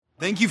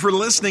Thank you for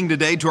listening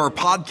today to our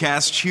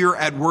podcast here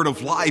at Word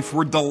of Life.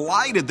 We're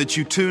delighted that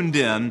you tuned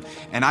in,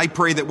 and I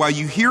pray that while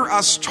you hear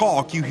us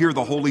talk, you hear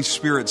the Holy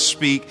Spirit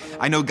speak.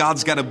 I know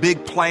God's got a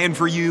big plan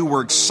for you.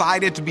 We're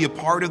excited to be a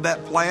part of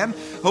that plan.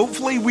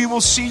 Hopefully, we will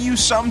see you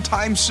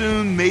sometime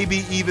soon,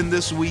 maybe even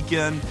this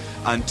weekend.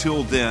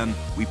 Until then,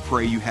 we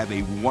pray you have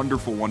a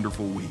wonderful,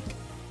 wonderful week.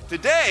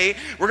 Today,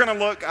 we're going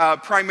to look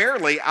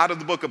primarily out of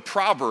the book of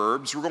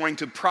Proverbs. We're going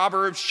to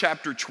Proverbs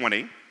chapter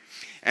 20.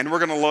 And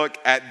we're going to look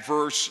at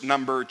verse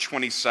number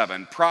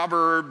 27.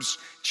 Proverbs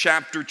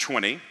chapter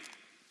 20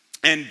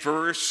 and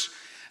verse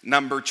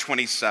number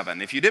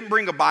 27. If you didn't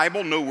bring a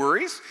Bible, no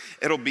worries.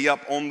 It'll be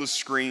up on the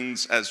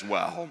screens as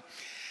well.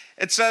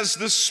 It says,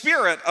 "The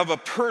spirit of a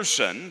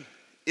person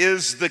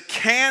is the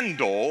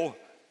candle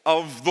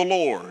of the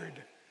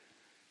Lord,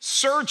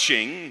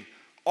 searching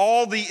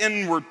all the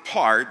inward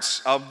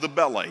parts of the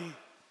belly."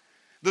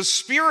 The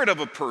spirit of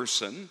a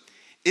person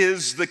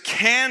is the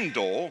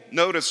candle.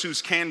 Notice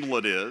whose candle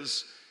it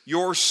is.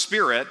 Your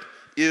spirit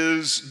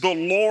is the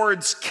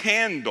Lord's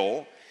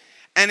candle,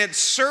 and it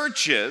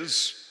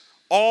searches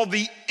all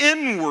the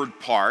inward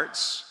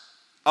parts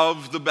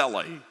of the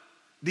belly.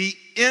 The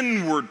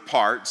inward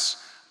parts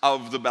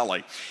of the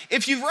belly.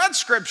 If you've read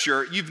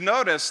Scripture, you've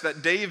noticed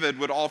that David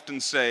would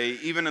often say,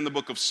 even in the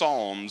book of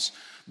Psalms,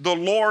 "The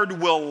Lord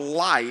will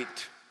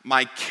light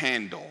my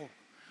candle."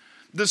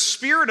 The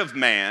spirit of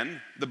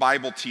man, the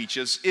Bible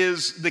teaches,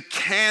 is the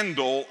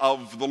candle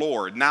of the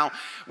Lord. Now,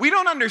 we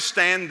don't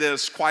understand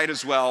this quite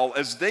as well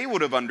as they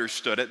would have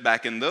understood it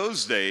back in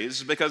those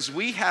days, because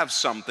we have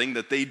something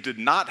that they did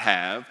not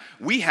have.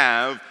 We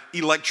have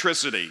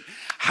electricity.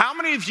 How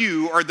many of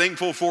you are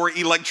thankful for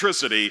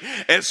electricity,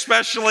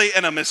 especially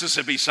in a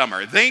Mississippi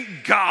summer?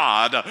 Thank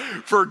God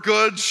for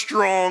good,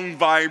 strong,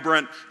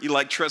 vibrant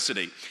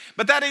electricity.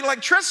 But that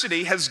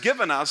electricity has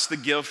given us the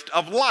gift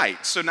of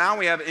light. So now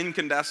we have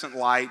incandescent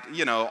light,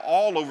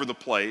 all over the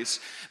place,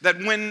 that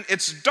when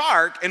it's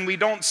dark and we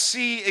don't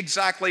see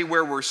exactly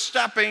where we're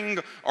stepping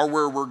or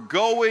where we're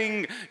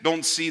going,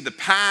 don't see the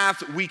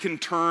path, we can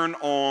turn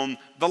on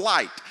the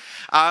light.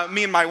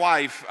 Me and my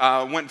wife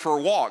went for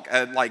a walk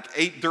at like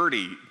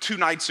 8:30 2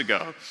 nights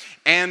ago.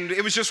 And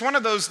it was just one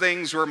of those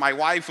things where my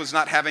wife was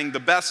not having the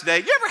best day.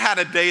 You ever had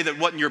a day that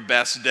wasn't your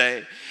best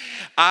day?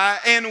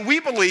 And we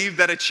believe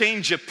that a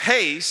change of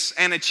pace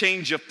and a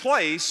change of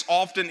place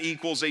often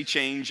equals a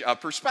change of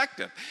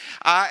perspective.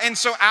 And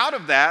so out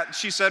of that,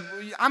 she said,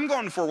 "I'm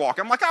going for a walk."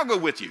 I'm like, "I'll go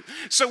with you."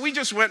 So we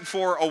just went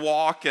for a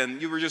walk,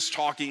 and you were just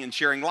talking and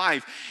sharing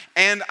life.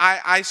 And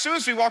as soon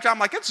as we walked out, I'm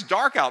like, "It's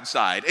dark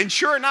outside." And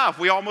sure enough,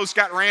 we almost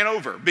got ran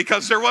over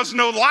because there was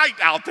no light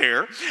out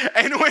there.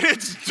 And when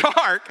it's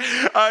dark,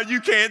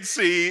 you can't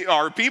see,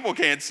 or people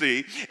can't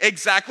see,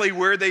 exactly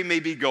where they may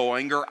be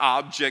going or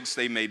objects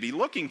they may be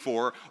looking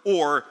for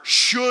or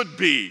should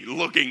be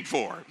looking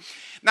for.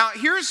 Now,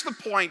 here's the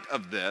point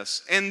of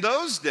this. In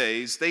those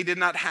days, they did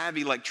not have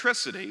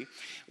electricity.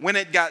 When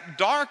it got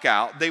dark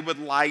out, they would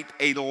light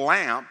a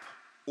lamp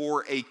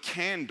or a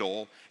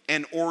candle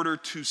in order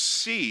to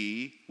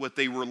see what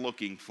they were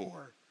looking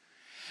for.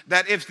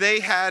 That if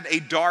they had a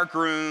dark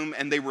room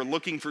and they were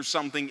looking for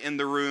something in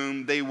the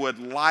room, they would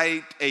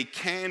light a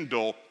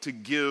candle to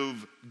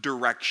give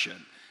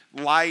direction.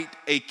 Light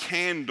a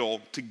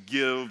candle to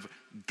give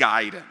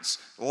guidance.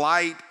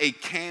 Light a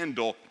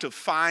candle to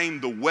find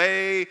the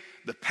way,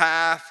 the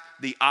path,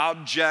 the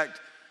object.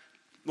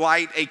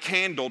 Light a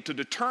candle to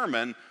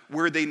determine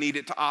where they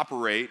needed to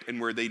operate and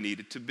where they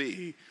needed to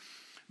be.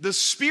 The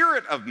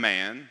spirit of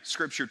man,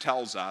 Scripture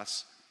tells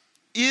us,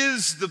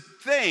 is the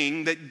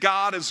thing that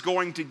God is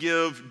going to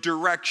give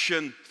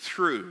direction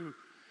through.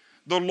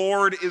 The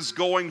Lord is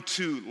going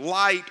to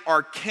light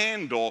our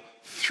candle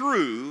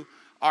through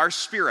our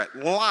spirit.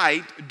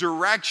 Light,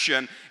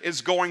 direction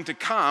is going to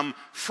come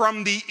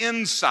from the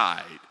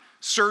inside,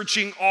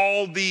 searching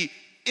all the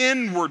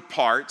inward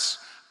parts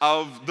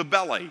of the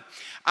belly.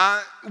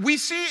 We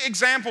see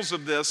examples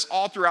of this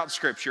all throughout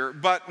Scripture,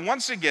 but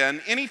once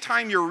again,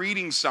 anytime you're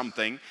reading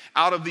something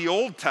out of the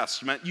Old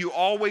Testament, you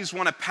always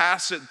want to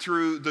pass it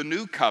through the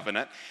New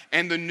Covenant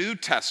and the New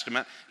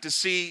Testament to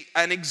see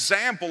an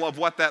example of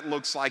what that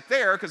looks like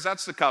there, because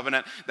that's the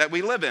covenant that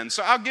we live in.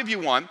 So I'll give you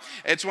one.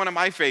 It's one of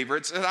my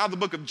favorites. It's out of the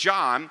book of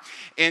John.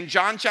 In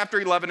John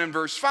chapter 11 and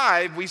verse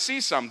 5, we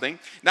see something.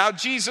 Now,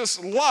 Jesus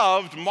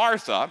loved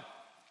Martha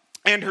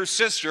and her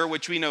sister,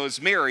 which we know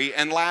as Mary,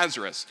 and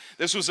Lazarus.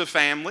 This was a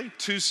family,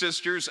 2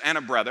 sisters and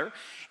a brother,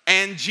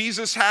 and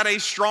Jesus had a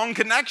strong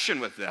connection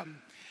with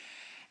them.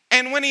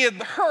 And when he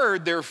had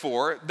heard,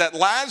 therefore, that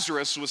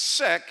Lazarus was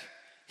sick,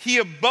 he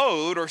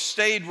abode or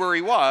stayed where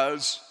he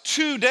was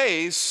 2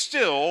 days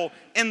still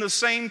in the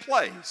same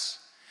place.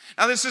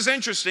 Now, this is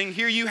interesting.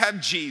 Here you have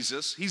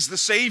Jesus. He's the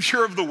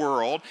Savior of the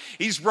world.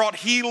 He's brought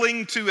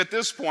healing to, at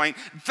this point,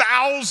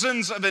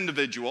 thousands of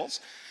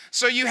individuals.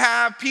 So you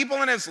have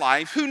people in his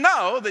life who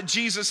know that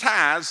Jesus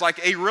has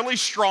like a really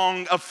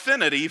strong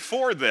affinity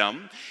for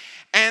them.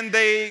 And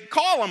they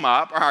call him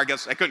up, or I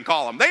guess they couldn't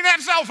call him. They didn't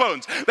have cell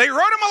phones. They wrote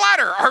him a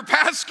letter or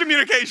passed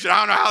communication. I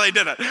don't know how they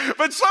did it.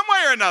 But some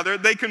way or another,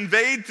 they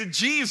conveyed to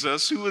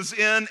Jesus, who was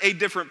in a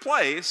different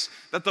place,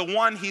 that the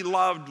one he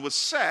loved was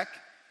sick.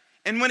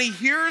 And when he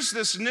hears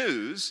this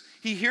news,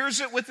 he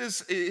hears it with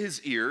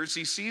his ears.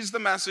 He sees the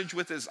message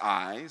with his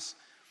eyes.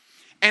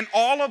 And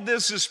all of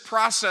this is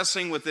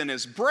processing within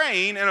his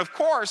brain. And of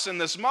course, in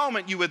this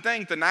moment, you would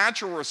think the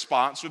natural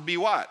response would be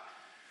what?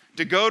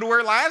 To go to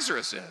where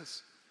Lazarus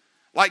is.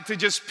 Like to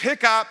just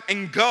pick up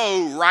and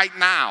go right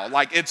now.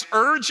 Like it's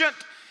urgent,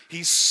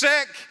 he's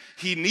sick,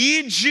 he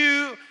needs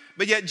you,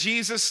 but yet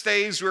Jesus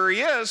stays where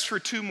he is for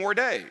 2 more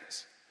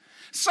days.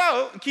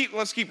 So,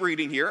 let's keep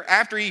reading here.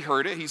 After he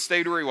heard it, he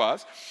stayed where he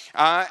was.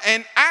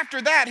 And after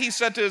that, he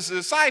said to his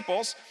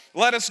disciples,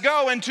 let us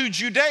go into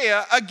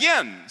Judea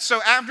again.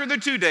 So after the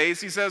 2 days,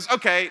 he says,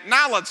 okay,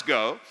 now let's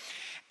go.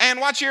 And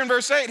watch here in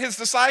verse 8, his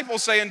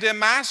disciples say unto him,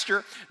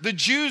 Master, the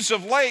Jews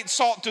of late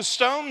sought to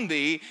stone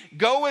thee.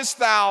 Goest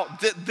thou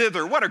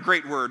thither? What a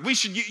great word. You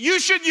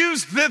should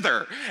use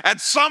thither at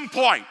some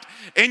point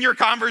in your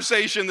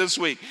conversation this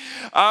week.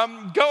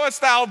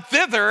 Goest thou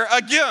thither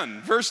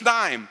again? Verse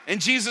 9,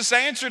 and Jesus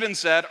answered and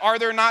said, are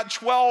there not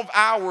 12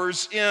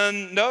 hours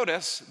in,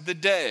 notice, the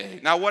day?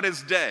 Now what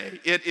is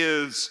day? It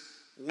is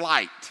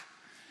light.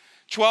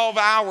 12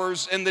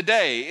 hours in the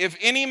day. If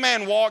any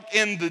man walk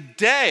in the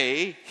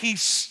day, he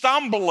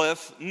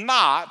stumbleth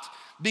not,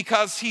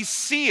 because he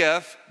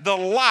seeth the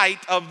light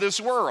of this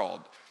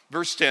world.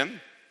 Verse 10,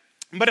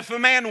 but if a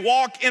man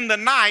walk in the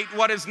night,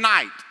 what is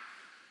night?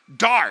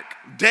 Dark.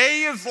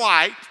 Day is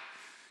light,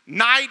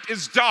 night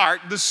is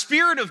dark. The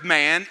spirit of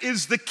man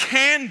is the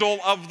candle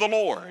of the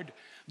Lord.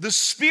 The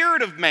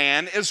spirit of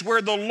man is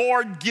where the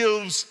Lord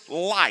gives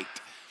light.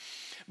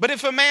 But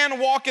if a man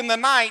walk in the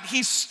night,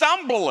 he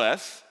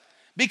stumbleth,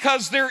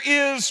 because there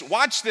is,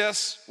 watch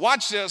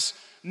this,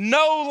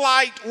 no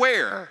light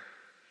where?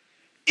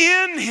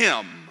 In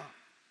him.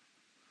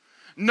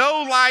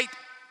 No light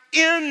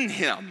in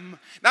him.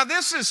 Now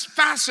this is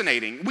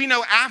fascinating. We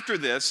know after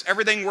this,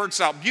 everything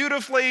works out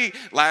beautifully.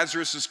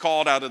 Lazarus is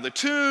called out of the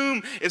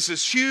tomb. It's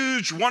this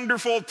huge,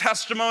 wonderful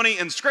testimony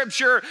in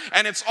Scripture,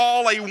 and it's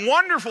all a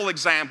wonderful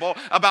example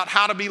about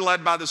how to be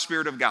led by the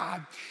Spirit of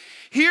God.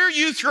 Here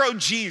you throw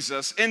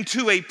Jesus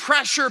into a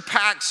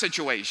pressure-packed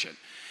situation.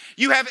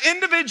 You have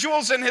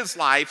individuals in his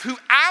life who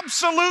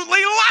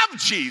absolutely love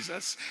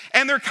Jesus,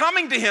 and they're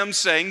coming to him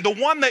saying, the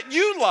one that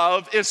you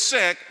love is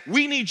sick,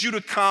 we need you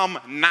to come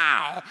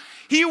now.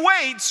 He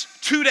waits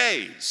 2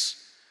 days.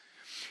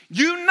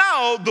 You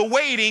know the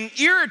waiting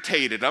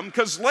irritated him,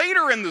 because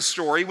later in the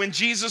story, when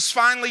Jesus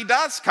finally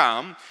does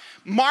come,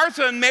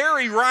 Martha and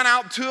Mary run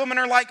out to him and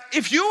are like,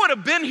 if you would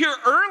have been here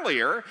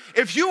earlier,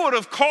 if you would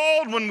have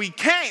called when we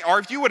came, or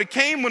if you would have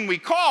came when we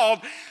called,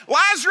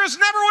 Lazarus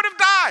never would have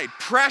died.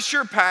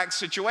 Pressure-packed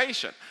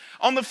situation.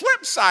 On the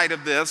flip side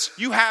of this,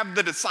 you have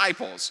the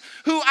disciples,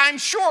 who I'm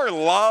sure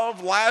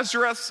love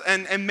Lazarus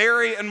and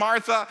Mary and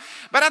Martha,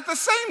 but at the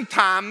same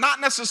time, not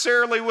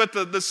necessarily with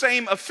the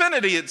same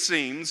affinity, it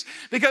seems,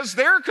 because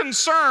their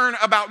concern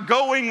about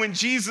going when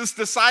Jesus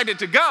decided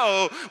to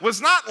go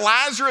was not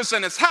Lazarus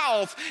and his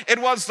health.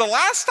 It was the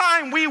last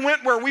time we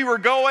went where we were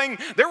going,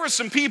 there were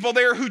some people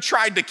there who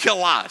tried to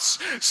kill us.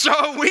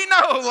 So we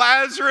know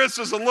Lazarus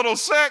is a little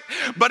sick,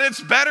 but it's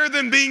better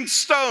than being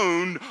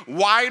stoned.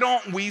 Why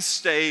don't we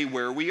stay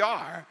where we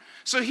are?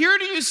 So here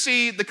do you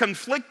see the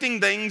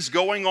conflicting things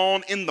going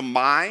on in the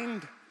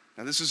mind?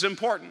 Now this is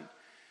important.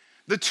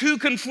 The two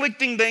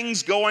conflicting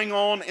things going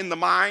on in the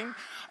mind.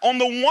 On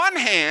the one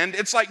hand,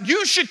 it's like,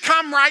 you should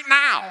come right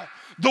now.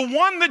 The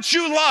one that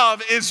you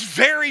love is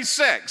very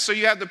sick. So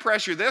you have the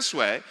pressure this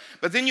way,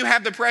 but then you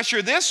have the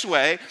pressure this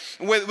way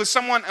with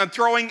someone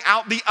throwing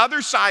out the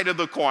other side of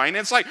the coin.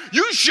 It's like,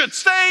 you should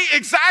stay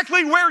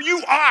exactly where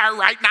you are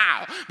right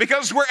now,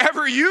 because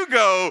wherever you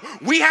go,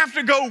 we have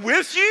to go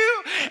with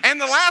you.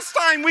 And the last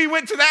time we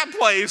went to that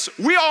place,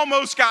 we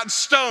almost got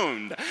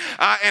stoned.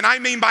 And I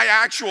mean by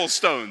actual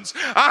stones.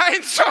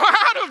 And so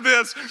out of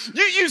this,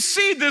 you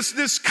see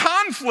this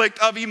conflict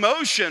of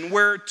emotion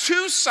where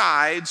two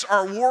sides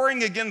are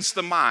warring against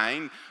the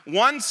mind,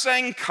 one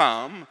saying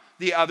come,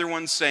 the other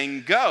one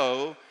saying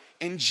go,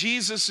 and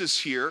Jesus is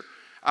here,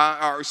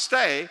 or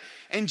stay,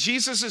 and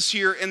Jesus is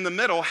here in the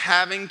middle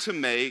having to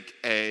make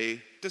a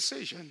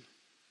decision.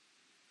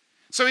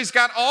 So he's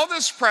got all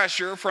this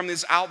pressure from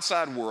his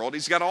outside world,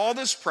 he's got all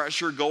this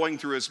pressure going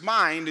through his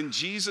mind, and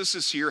Jesus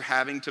is here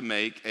having to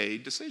make a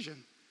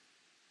decision.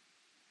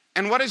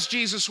 And what is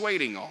Jesus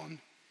waiting on?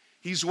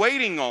 He's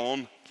waiting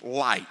on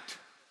light.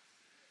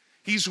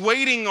 He's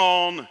waiting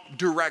on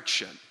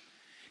direction.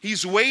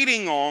 He's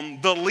waiting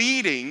on the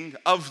leading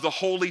of the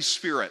Holy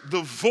Spirit,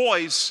 the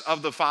voice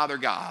of the Father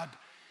God.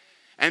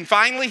 And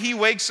finally, he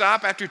wakes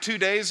up after 2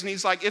 days and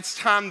he's like, it's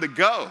time to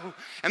go.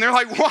 And they're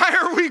like, why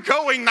are we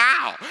going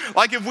now?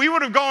 Like, if we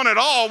would have gone at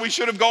all, we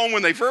should have gone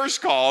when they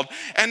first called.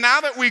 And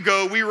now that we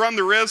go, we run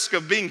the risk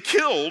of being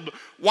killed.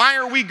 Why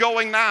are we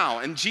going now?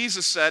 And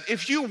Jesus said,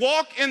 if you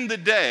walk in the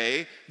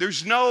day,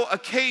 there's no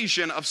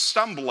occasion of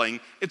stumbling.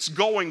 It's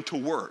going to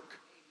work.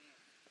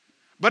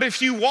 But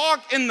if you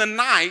walk in the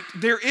night,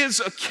 there is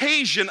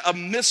occasion of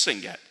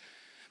missing it.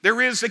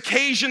 There is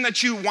occasion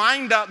that you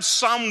wind up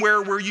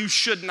somewhere where you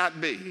should not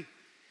be.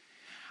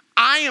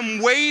 I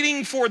am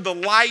waiting for the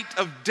light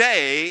of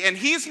day, and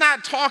he's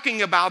not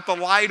talking about the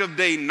light of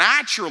day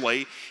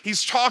naturally.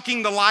 He's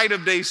talking the light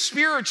of day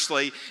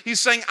spiritually. He's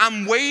saying,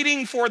 I'm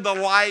waiting for the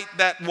light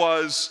that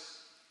was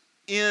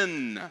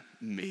in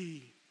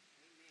me.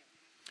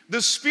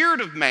 The spirit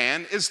of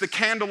man is the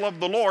candle of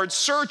the Lord,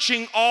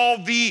 searching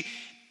all the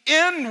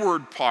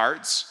inward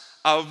parts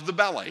of the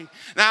belly.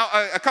 Now,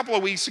 a couple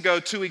of weeks ago,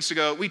 2 weeks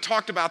ago, we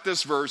talked about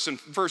this verse in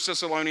 1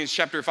 Thessalonians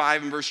chapter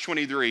 5 and verse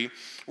 23,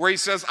 where he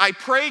says, I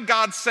pray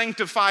God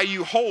sanctify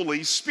you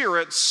wholly,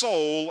 spirit,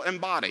 soul,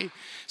 and body.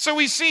 So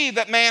we see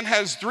that man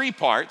has three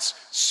parts: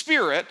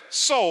 spirit,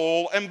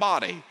 soul, and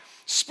body.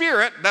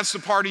 Spirit, that's the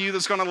part of you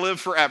that's going to live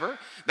forever.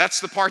 That's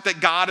the part that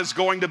God is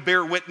going to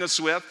bear witness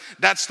with.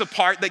 That's the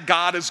part that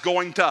God is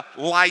going to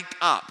light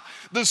up.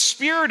 The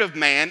spirit of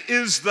man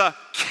is the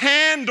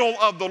candle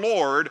of the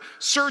Lord,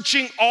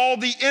 searching all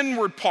the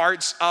inward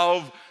parts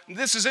of,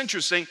 this is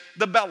interesting,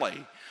 the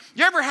belly.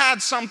 You ever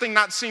had something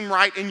not seem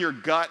right in your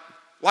gut?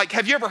 Like,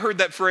 have you ever heard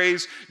that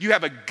phrase, you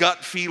have a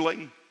gut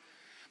feeling?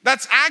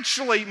 That's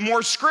actually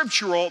more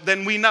scriptural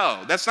than we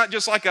know. That's not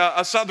just like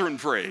a southern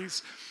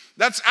phrase.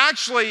 That's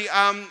actually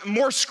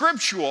more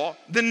scriptural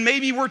than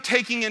maybe we're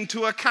taking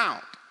into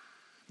account.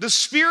 The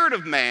spirit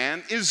of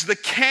man is the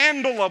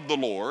candle of the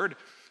Lord,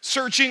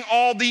 searching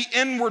all the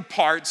inward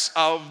parts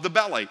of the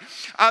belly.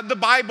 The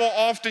Bible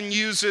often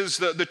uses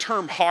the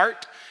term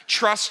heart.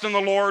 Trust in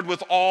the Lord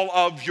with all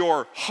of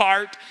your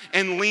heart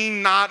and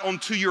lean not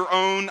onto your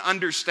own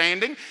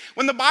understanding.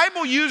 When the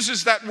Bible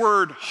uses that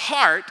word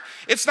heart,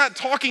 it's not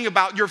talking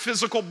about your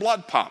physical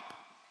blood pump.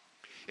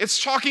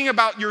 It's talking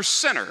about your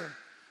center,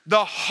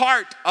 the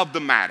heart of the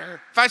matter.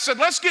 If I said,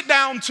 let's get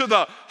down to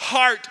the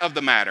heart of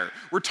the matter,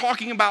 we're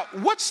talking about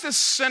what's this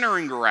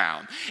centering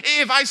around.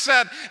 If I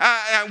said,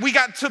 we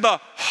got to the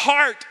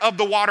heart of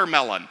the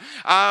watermelon,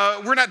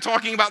 we're not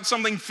talking about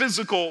something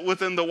physical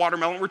within the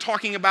watermelon. We're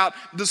talking about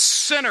the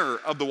center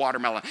of the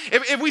watermelon.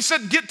 If we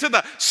said, get to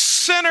the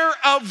center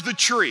of the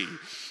tree,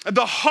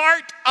 the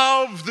heart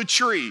of the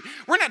tree,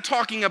 we're not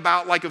talking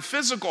about like a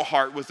physical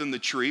heart within the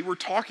tree. We're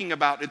talking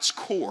about its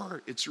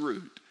core, its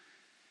root.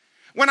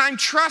 When I'm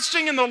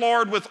trusting in the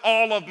Lord with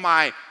all of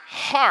my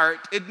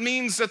heart, it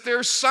means that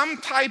there's some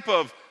type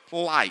of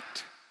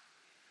light,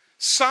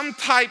 some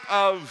type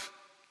of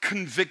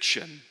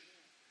conviction,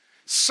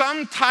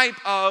 some type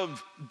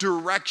of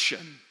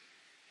direction.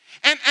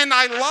 And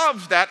I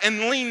love that,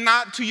 and lean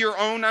not to your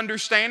own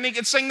understanding.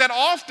 It's saying that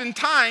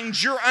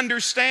oftentimes your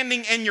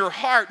understanding and your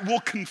heart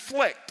will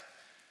conflict.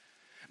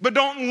 But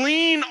don't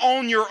lean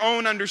on your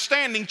own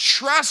understanding.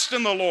 Trust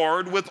in the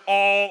Lord with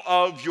all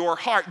of your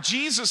heart.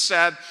 Jesus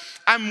said,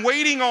 I'm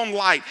waiting on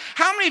light.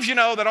 How many of you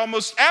know that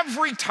almost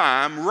every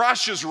time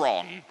rush is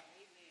wrong?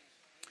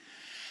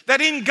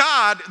 That in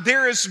God,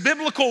 there is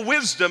biblical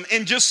wisdom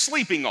in just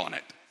sleeping on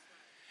it.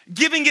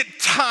 Giving it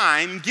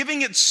time,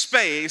 giving it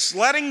space,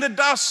 letting the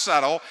dust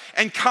settle,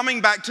 and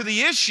coming back to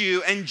the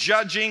issue and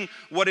judging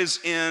what is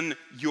in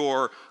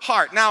your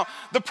heart. Now,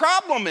 the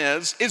problem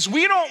is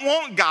we don't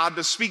want God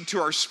to speak to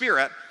our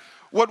spirit.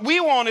 What we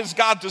want is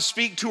God to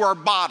speak to our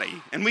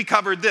body. And we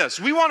covered this.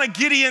 We want a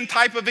Gideon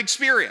type of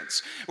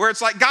experience where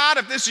it's like, God,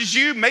 if this is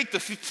you, make the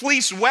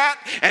fleece wet.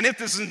 And if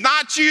this is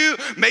not you,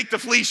 make the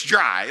fleece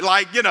dry.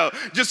 Like,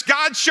 just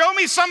God, show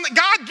me something.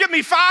 God, give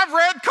me 5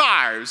 red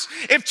cars.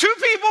 If 2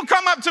 people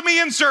come up to me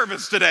in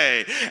service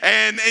today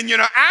and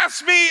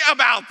ask me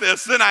about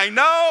this, then I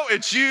know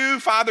it's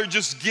you. Father,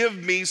 just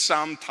give me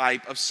some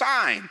type of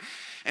sign.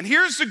 And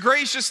here's the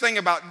gracious thing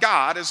about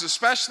God is,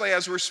 especially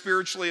as we're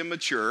spiritually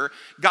immature,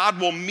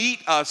 God will meet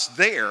us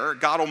there.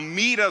 God will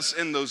meet us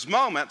in those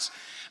moments.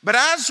 But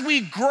as we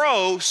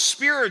grow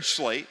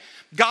spiritually,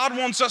 God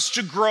wants us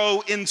to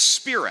grow in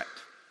spirit.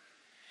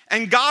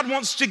 And God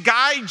wants to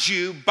guide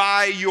you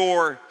by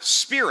your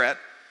spirit.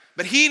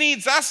 But he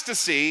needs us to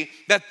see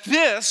that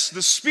this,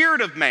 the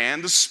spirit of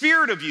man, the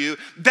spirit of you,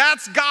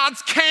 that's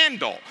God's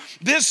candle.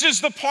 This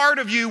is the part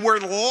of you where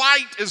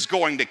light is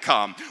going to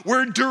come,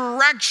 where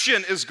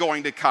direction is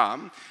going to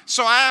come.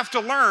 So I have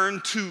to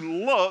learn to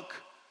look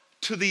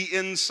to the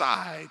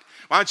inside.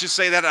 Why don't you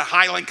say that at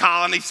Highland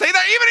Colony? Say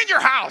that even in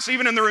your house,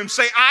 even in the room.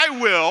 Say, I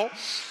will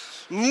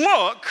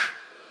look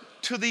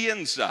to the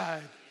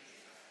inside.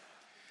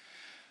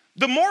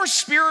 The more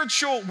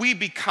spiritual we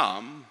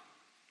become,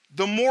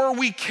 the more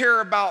we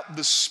care about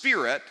the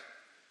spirit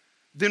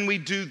than we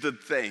do the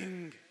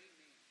thing.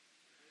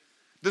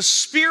 The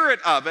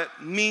spirit of it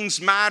means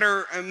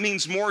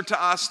more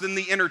to us than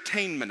the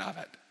entertainment of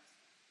it.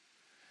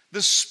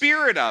 The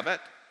spirit of it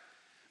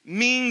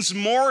means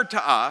more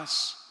to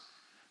us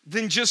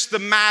than just the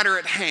matter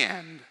at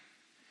hand.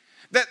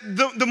 That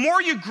the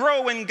more you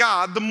grow in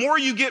God, the more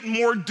you get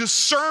more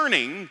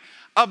discerning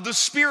of the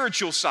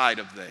spiritual side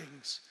of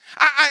things.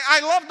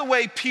 I love the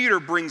way Peter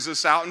brings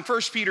this out in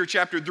 1 Peter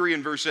chapter 3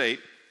 and verse 8.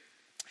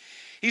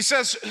 He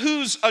says,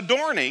 whose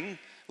adorning,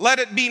 let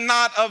it be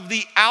not of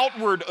the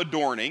outward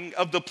adorning,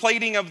 of the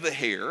plaiting of the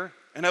hair,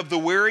 and of the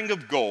wearing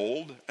of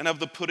gold, and of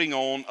the putting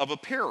on of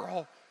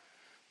apparel.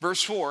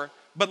 Verse 4,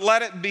 but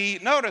let it be,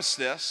 notice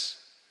this,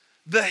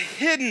 the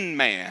hidden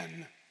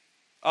man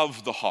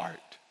of the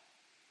heart,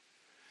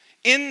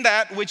 in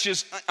that which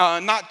is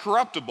not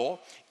corruptible,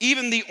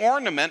 even the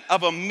ornament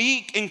of a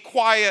meek and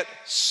quiet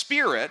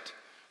spirit,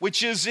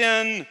 which is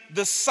in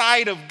the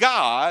sight of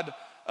God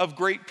of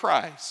great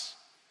price.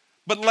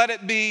 But let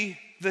it be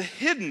the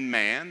hidden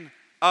man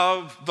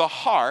of the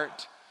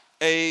heart,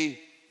 a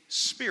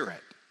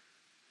spirit.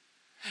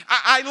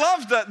 I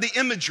love the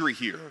imagery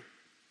here.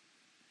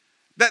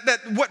 That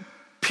what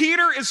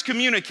Peter is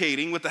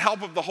communicating with the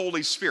help of the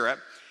Holy Spirit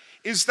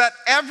is that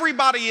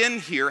everybody in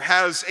here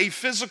has a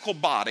physical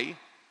body,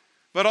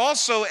 but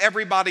also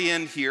everybody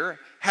in here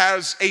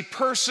has a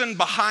person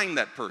behind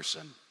that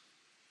person,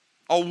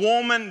 a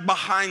woman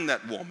behind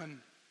that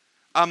woman,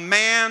 a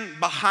man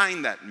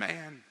behind that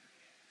man.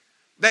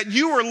 That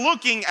you are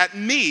looking at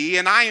me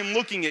and I am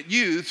looking at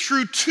you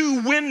through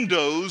two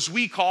windows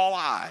we call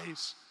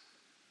eyes.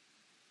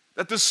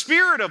 That the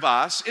spirit of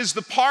us is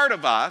the part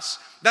of us,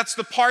 that's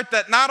the part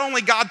that not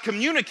only God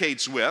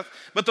communicates with,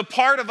 but the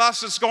part of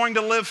us that's going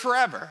to live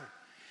forever.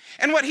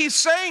 And what he's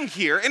saying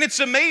here, and it's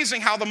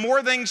amazing how the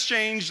more things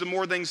change, the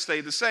more things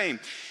stay the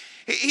same.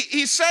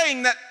 He's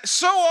saying that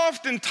so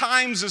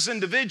oftentimes as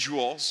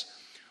individuals,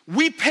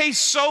 we pay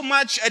so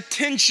much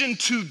attention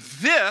to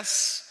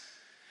this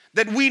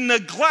that we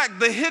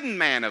neglect the hidden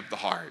man of the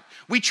heart.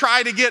 We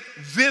try to get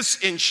this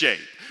in shape.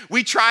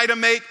 We try to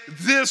make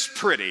this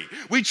pretty.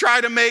 We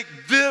try to make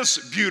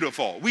this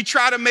beautiful. We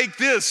try to make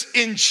this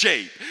in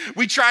shape.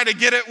 We try to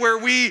get it where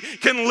we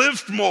can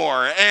lift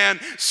more and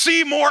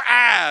see more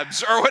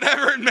abs or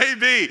whatever it may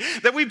be.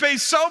 That we pay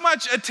so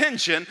much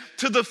attention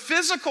to the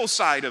physical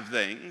side of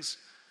things,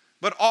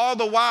 but all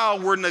the while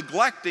we're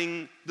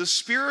neglecting the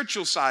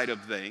spiritual side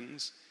of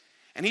things.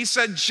 And he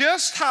said,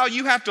 just how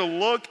you have to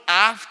look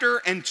after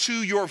and to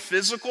your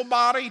physical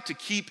body to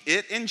keep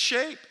it in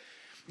shape,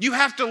 you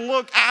have to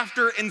look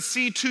after and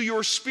see to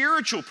your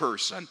spiritual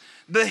person,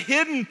 the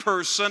hidden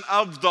person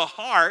of the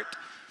heart,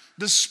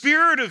 the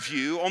spirit of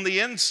you on the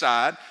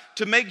inside,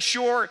 to make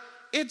sure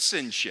it's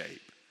in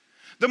shape.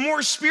 The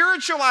more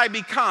spiritual I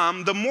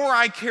become, the more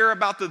I care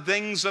about the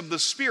things of the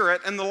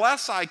spirit and the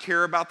less I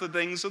care about the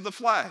things of the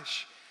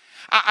flesh.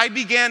 I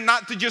began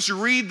not to just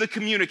read the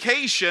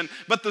communication,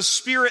 but the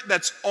spirit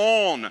that's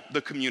on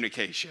the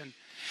communication.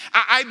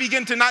 I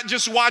begin to not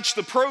just watch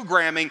the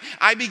programming,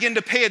 I begin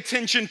to pay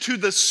attention to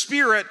the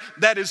spirit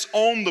that is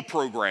on the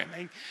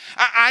programming.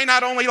 I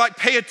not only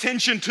pay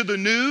attention to the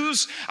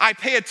news, I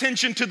pay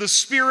attention to the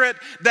spirit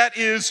that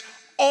is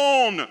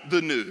on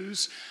the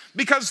news.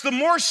 Because the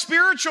more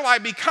spiritual I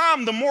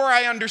become, the more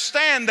I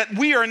understand that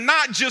we are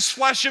not just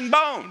flesh and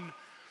bone.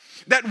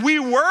 That we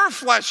were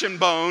flesh and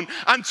bone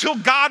until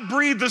God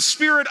breathed the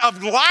spirit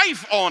of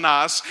life on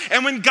us.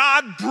 And when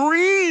God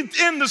breathed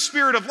in the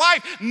spirit of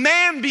life,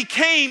 man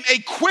became a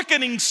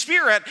quickening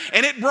spirit,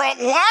 and it brought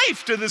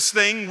life to this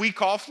thing we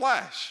call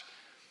flesh.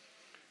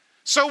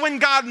 So when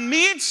God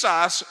meets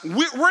us,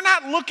 we're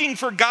not looking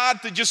for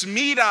God to just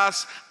meet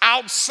us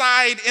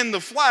outside in the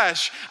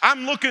flesh.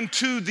 I'm looking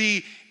to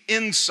the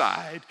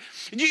inside.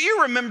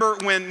 You remember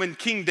when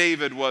King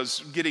David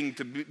was getting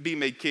to be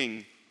made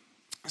king,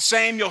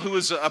 Samuel, who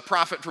was a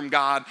prophet from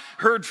God,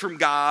 heard from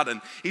God, and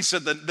he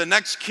said the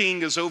next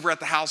king is over at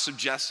the house of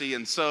Jesse.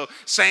 And so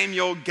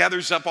Samuel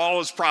gathers up all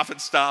his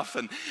prophet stuff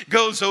and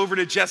goes over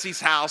to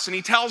Jesse's house, and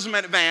he tells him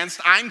in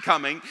advance, I'm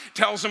coming,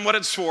 tells him what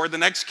it's for. The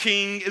next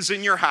king is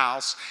in your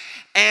house.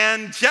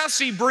 And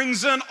Jesse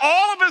brings in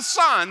all of his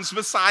sons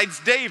besides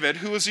David,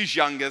 who is his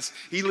youngest.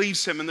 He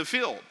leaves him in the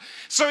field.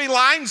 So he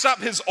lines up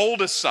his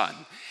oldest son.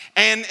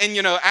 And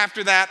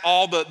after that,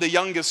 all the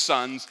youngest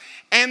sons.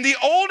 And the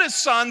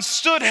oldest son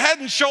stood head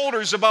and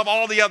shoulders above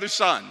all the other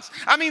sons.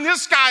 I mean,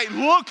 this guy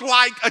looked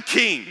like a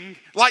king.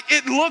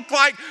 It looked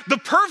like the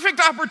perfect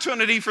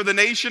opportunity for the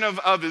nation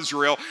of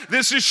Israel.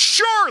 This is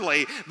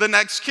surely the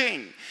next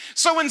king.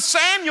 So when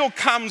Samuel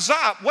comes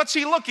up, what's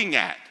he looking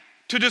at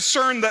to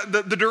discern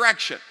the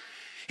direction?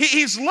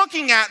 He's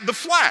looking at the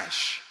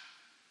flesh.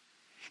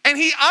 And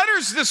he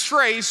utters this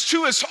phrase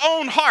to his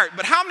own heart.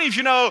 But how many of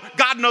you know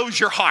God knows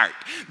your heart?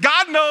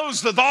 God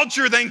knows the thoughts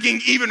you're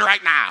thinking even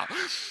right now.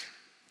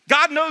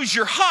 God knows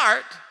your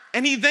heart,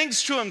 and he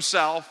thinks to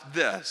himself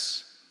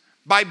this.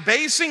 By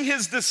basing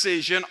his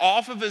decision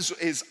off of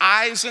his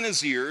eyes and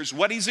his ears,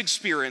 what he's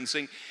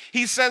experiencing,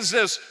 he says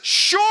this,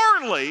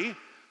 surely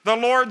the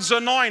Lord's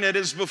anointed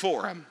is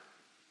before him.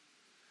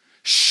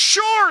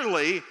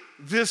 Surely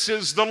this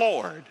is the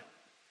Lord.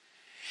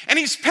 And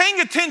he's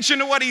paying attention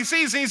to what he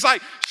sees, and he's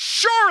like,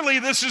 surely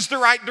this is the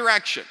right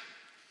direction.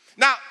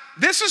 Now,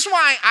 this is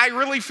why I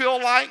really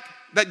feel like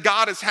that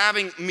God is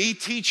having me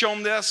teach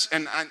on this,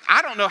 and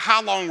I don't know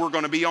how long we're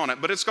going to be on it,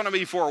 but it's going to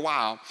be for a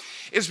while,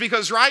 is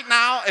because right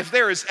now, if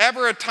there is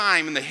ever a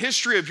time in the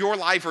history of your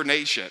life or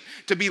nation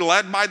to be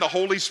led by the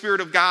Holy Spirit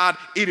of God,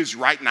 it is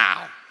right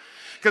now.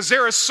 because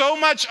there is so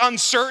much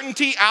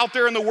uncertainty out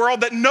there in the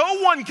world that no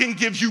one can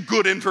give you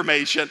good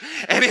information.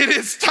 And it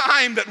is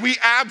time that we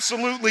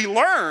absolutely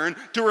learn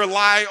to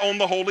rely on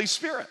the Holy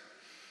Spirit.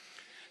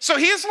 So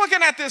he's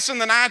looking at this in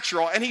the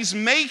natural, and he's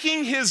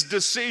making his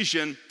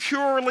decision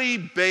purely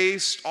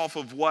based off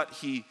of what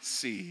he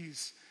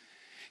sees.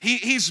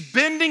 He's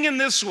bending in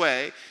this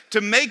way to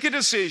make a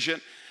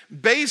decision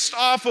based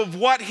off of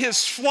what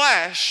his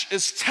flesh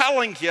is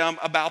telling him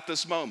about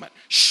this moment.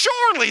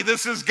 Surely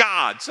this is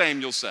God,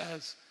 Samuel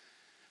says.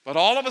 But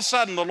all of a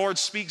sudden, the Lord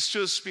speaks to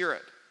his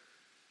spirit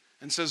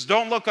and says,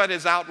 don't look at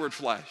his outward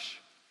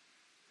flesh.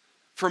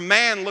 For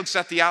man looks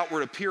at the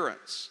outward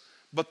appearance,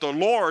 but the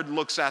Lord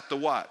looks at the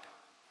what?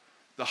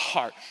 The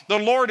heart. The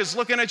Lord is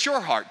looking at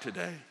your heart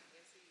today.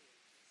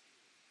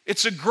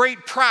 It's a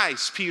great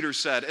price, Peter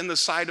said, in the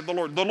sight of the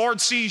Lord. The Lord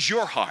sees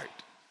your heart.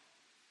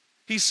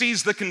 He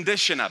sees the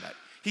condition of it.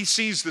 He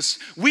sees this.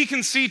 We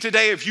can see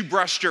today if you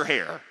brushed your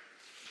hair.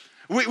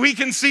 We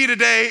can see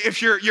today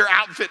if your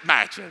outfit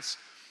matches.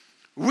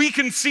 We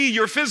can see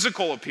your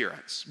physical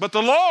appearance. But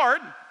the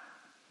Lord,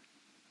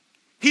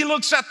 he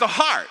looks at the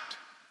heart.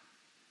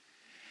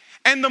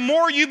 And the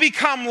more you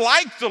become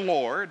like the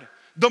Lord,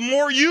 the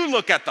more you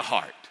look at the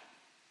heart.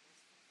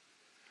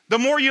 The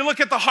more you look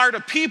at the heart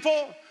of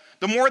people,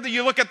 the more that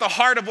you look at the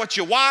heart of what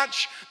you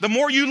watch, the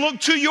more you look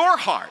to your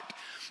heart.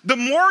 The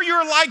more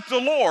you're like the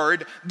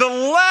Lord, the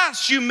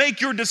less you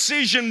make your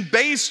decision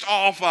based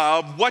off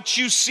of what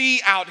you see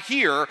out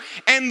here,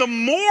 and the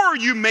more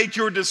you make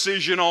your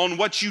decision on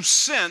what you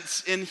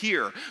sense in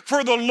here.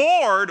 For the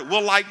Lord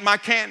will light my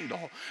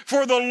candle.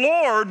 For the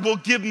Lord will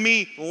give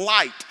me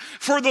light.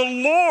 For the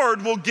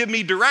Lord will give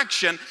me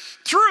direction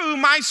through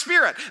my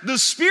spirit. The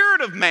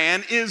spirit of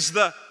man is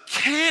the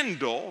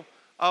candle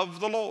of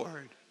the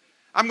Lord.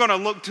 I'm going to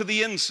look to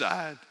the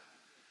inside.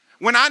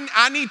 When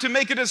I need to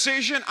make a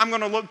decision, I'm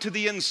going to look to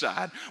the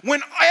inside.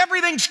 When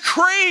everything's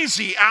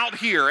crazy out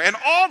here and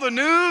all the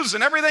news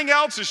and everything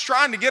else is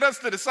trying to get us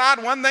to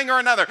decide one thing or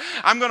another,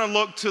 I'm going to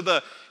look to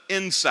the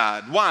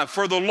inside. Why?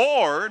 For the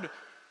Lord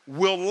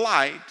will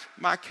light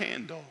my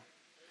candle.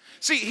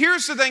 See,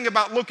 here's the thing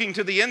about looking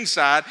to the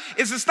inside,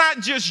 is it's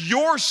not just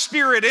your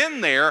spirit in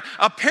there.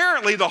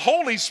 Apparently, the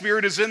Holy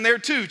Spirit is in there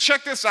too.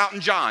 Check this out in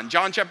John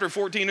chapter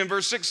 14 and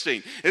verse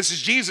 16. This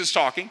is Jesus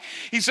talking.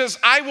 He says,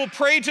 I will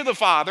pray to the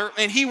Father,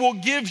 and he will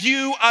give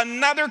you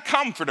another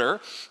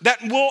comforter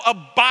that will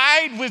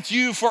abide with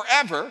you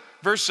forever.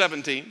 Verse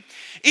 17.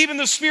 Even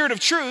the Spirit of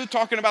truth,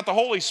 talking about the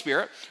Holy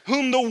Spirit,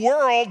 whom the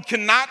world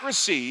cannot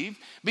receive,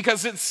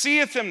 because it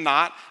seeth him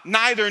not,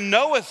 neither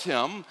knoweth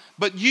him,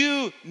 but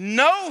you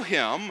know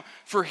him,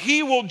 for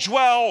he will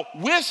dwell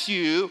with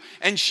you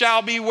and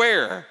shall be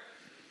where?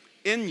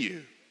 In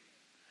you.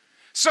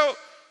 So,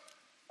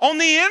 on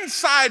the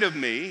inside of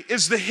me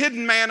is the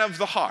hidden man of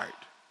the heart.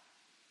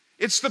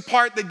 It's the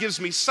part that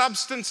gives me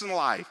substance and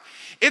life.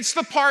 It's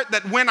the part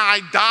that when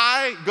I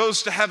die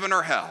goes to heaven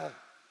or hell.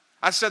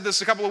 I said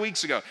this a couple of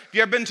weeks ago. Have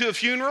you ever been to a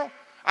funeral?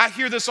 I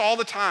hear this all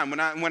the time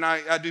when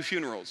I do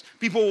funerals.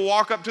 People will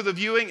walk up to the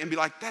viewing and be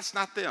like, that's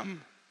not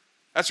them.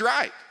 That's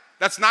right.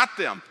 That's not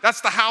them. That's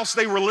the house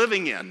they were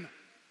living in.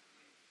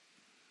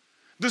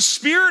 The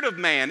spirit of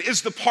man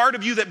is the part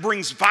of you that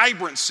brings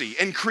vibrancy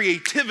and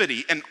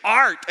creativity and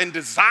art and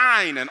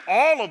design and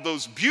all of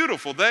those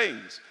beautiful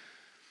things.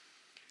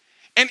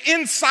 And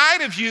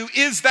inside of you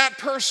is that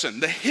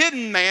person, the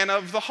hidden man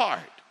of the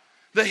heart,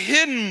 the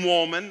hidden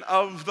woman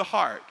of the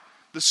heart.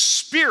 The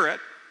spirit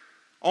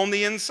on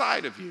the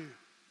inside of you.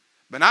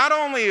 But not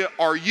only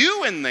are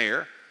you in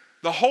there,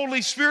 the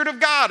Holy Spirit of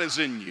God is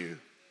in you.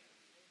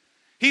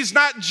 He's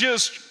not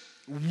just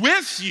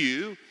with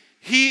you,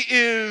 he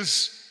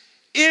is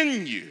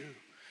in you.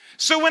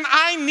 So when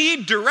I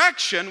need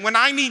direction, when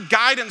I need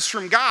guidance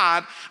from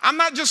God, I'm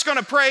not just going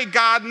to pray,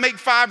 God, make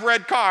 5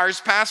 red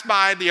cars pass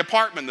by the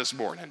apartment this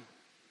morning.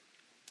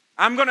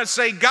 I'm going to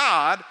say,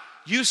 God,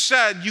 you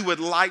said you would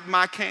light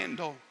my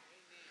candle.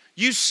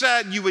 You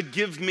said you would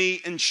give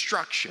me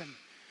instruction.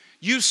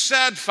 You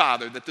said,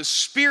 Father, that the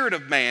spirit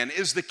of man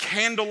is the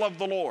candle of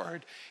the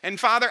Lord. And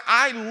Father,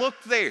 I look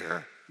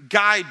there.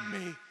 Guide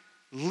me,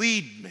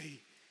 lead me,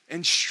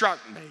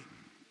 instruct me.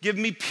 Give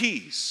me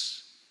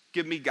peace.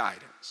 Give me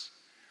guidance.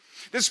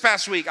 This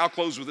past week, I'll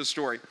close with this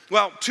story.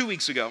 Well, 2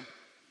 weeks ago,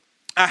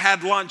 I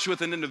had lunch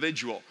with an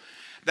individual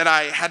that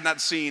I had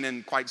not seen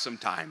in quite some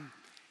time.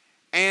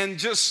 And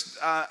just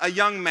a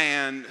young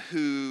man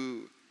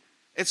who,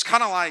 it's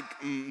kind of like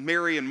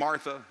Mary and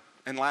Martha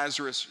and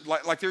Lazarus.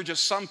 Like there are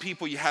just some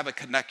people you have a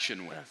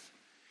connection with.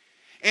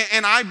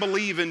 And I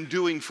believe in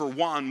doing for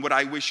one what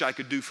I wish I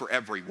could do for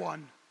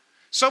everyone.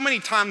 So many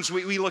times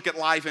we look at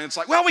life and it's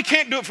like, well, we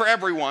can't do it for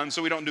everyone,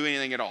 so we don't do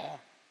anything at all.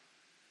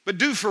 But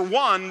do for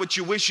one what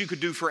you wish you could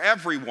do for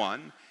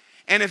everyone.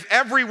 And if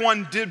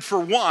everyone did for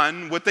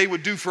one what they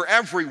would do for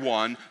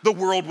everyone, the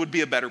world would be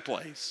a better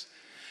place.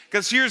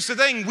 Because here's the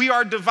thing, we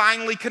are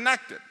divinely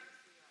connected.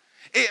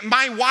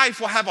 My wife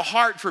will have a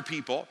heart for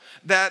people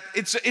that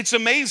it's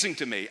amazing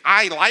to me.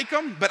 I like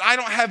them, but I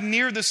don't have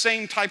near the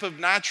same type of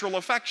natural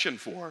affection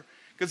for,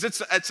 because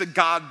it's a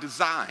God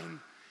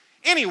design.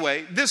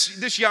 Anyway,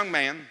 this young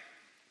man,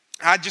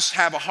 I just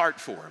have a heart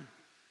for him.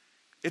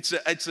 It's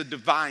a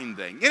divine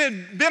thing. It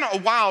had been a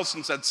while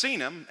since I'd seen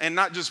him, and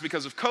not just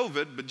because of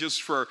COVID, but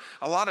just for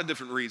a lot of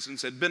different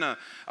reasons. It had been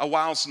a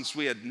while since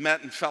we had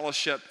met and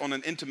fellowship on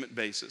an intimate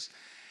basis.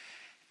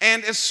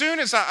 And as soon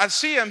as I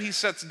see him, he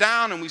sits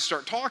down and we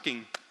start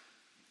talking,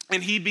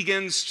 and he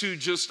begins to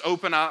just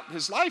open up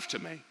his life to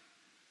me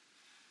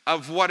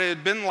of what it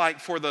had been like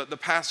for the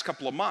past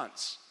couple of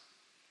months.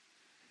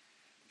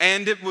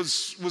 And it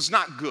was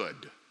not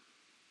good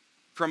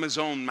from his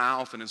own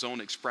mouth and his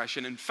own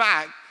expression. In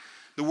fact,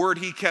 the word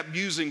he kept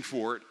using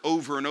for it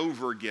over and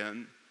over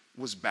again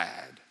was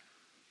bad.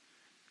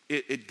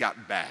 It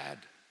got bad.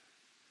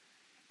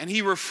 And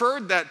he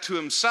referred that to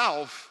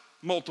himself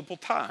multiple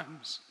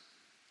times.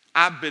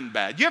 I've been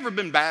bad. You ever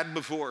been bad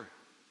before?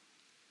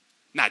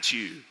 Not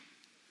you.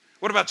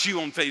 What about you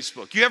on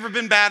Facebook? You ever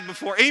been bad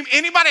before?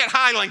 Anybody at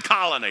Highland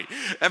Colony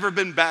ever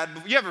been bad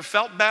before? You ever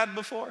felt bad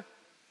before?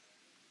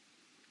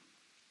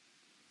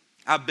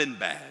 I've been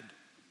bad.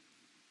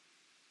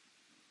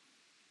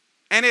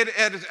 And it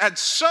had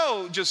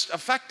so just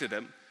affected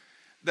him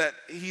that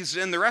he's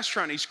in the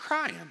restaurant, he's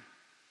crying.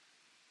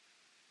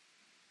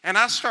 And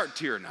I start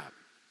tearing up.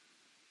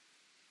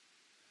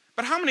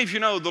 But how many of you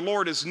know the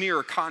Lord is near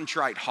a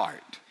contrite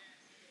heart?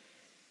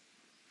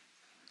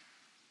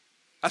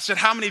 I said,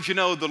 how many of you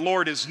know the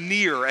Lord is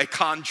near a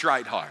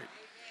contrite heart?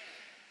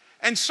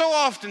 And so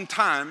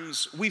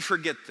oftentimes we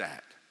forget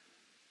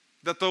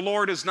that the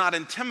Lord is not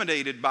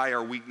intimidated by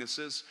our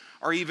weaknesses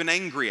or even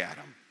angry at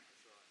them.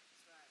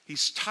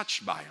 He's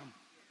touched by them.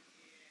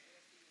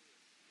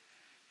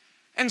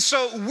 And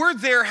so we're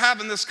there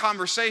having this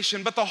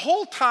conversation, but the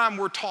whole time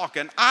we're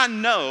talking, I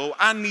know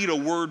I need a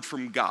word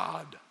from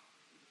God.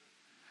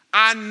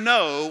 I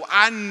know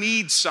I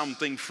need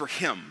something for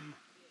him,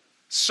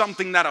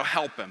 something that'll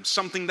help him,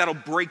 something that'll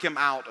break him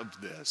out of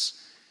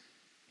this.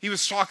 He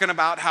was talking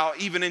about how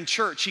even in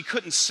church he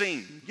couldn't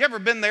sing. You ever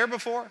been there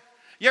before?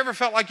 You ever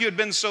felt like you had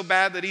been so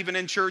bad that even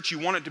in church you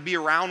wanted to be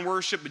around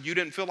worship, but you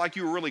didn't feel like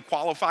you were really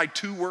qualified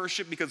to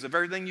worship because of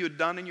everything you had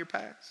done in your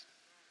past?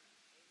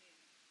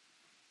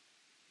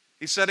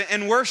 He said,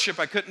 in worship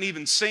I couldn't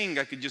even sing.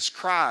 I could just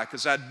cry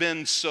because I'd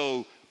been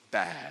so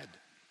bad.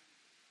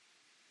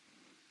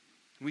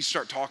 We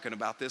start talking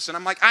about this, and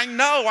I'm like, I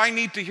know I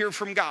need to hear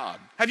from God.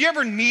 Have you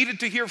ever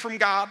needed to hear from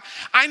God?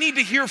 I need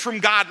to hear from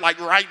God like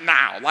right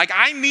now. Like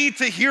I need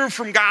to hear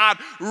from God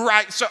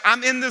right. So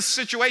I'm in this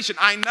situation.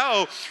 I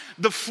know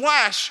the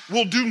flesh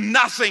will do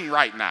nothing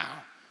right now,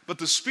 but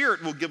the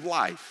Spirit will give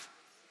life.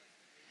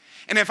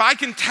 And if I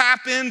can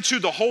tap into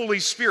the Holy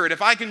Spirit,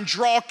 if I can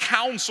draw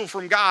counsel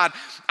from God,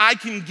 I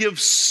can give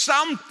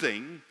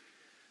something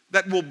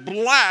that will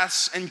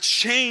bless and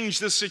change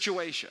this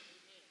situation.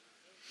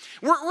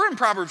 We're in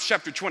Proverbs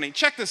chapter 20.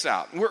 Check this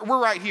out.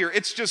 We're right here.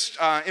 It's just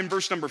in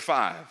verse number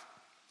 5.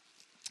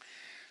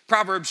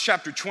 Proverbs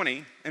chapter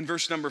 20 and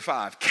verse number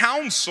 5.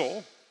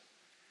 Counsel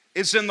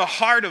is in the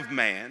heart of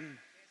man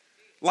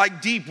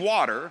like deep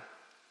water,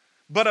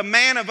 but a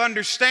man of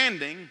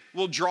understanding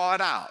will draw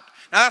it out.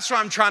 Now that's what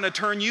I'm trying to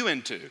turn you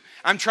into.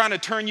 I'm trying to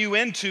turn you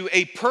into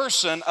a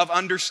person of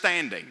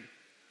understanding.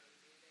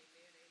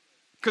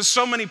 Because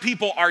so many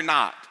people are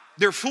not.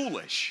 They're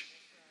foolish.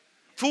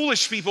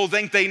 Foolish people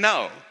think they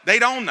know. They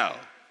don't know.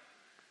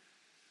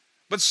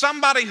 But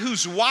somebody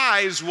who's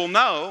wise will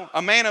know,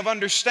 a man of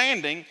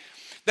understanding,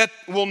 that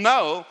will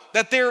know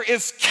that there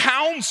is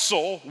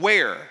counsel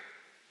where?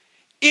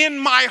 In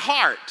my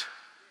heart.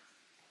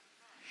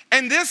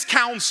 And this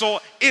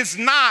counsel is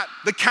not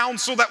the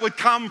counsel that would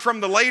come from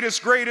the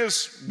latest,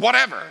 greatest,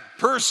 whatever,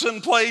 person,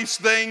 place,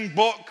 thing,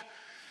 book.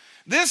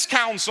 This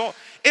counsel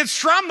is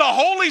from the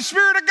Holy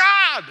Spirit of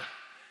God.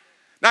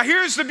 Now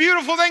here's the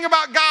beautiful thing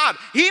about God.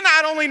 He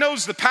not only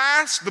knows the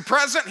past, the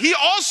present, he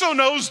also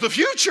knows the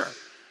future.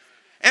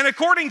 And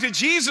according to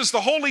Jesus,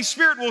 the Holy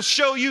Spirit will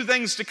show you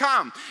things to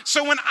come.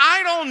 So when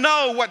I don't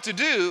know what to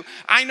do,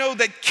 I know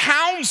that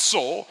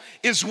counsel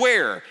is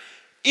where?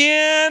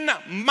 In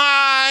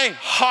my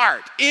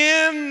heart,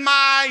 in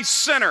my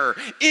center,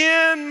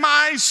 in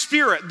my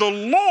spirit. The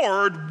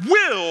Lord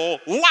will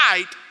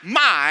light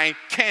my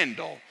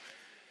candle.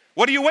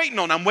 What are you waiting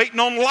on? I'm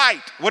waiting on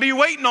light. What are you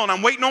waiting on?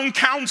 I'm waiting on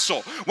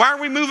counsel. Why are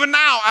we moving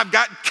now? I've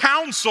got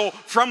counsel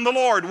from the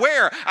Lord.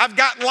 Where? I've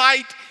got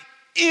light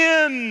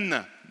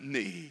in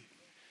me.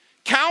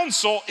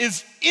 Counsel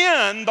is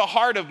in the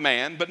heart of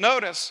man, but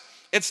notice,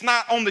 it's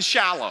not on the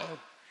shallow.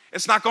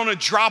 It's not going to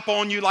drop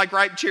on you like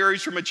ripe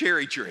cherries from a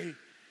cherry tree.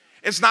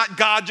 It's not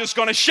God just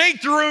going to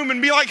shake the room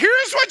and be like,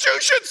 here's what you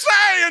should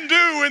say and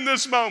do in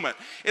this moment.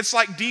 It's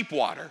like deep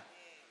water.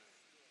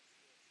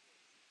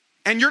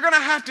 And you're going to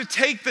have to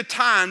take the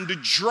time to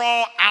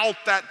draw out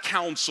that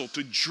counsel,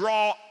 to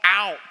draw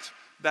out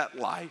that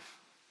life.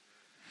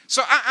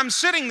 So I'm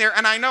sitting there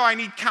and I know I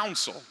need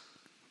counsel.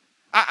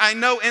 I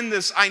know in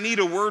this I need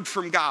a word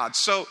from God.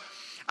 So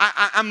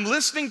I'm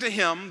listening to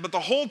him, but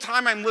the whole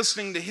time I'm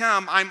listening to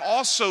him, I'm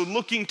also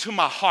looking to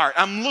my heart.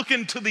 I'm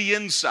looking to the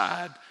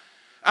inside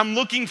I'm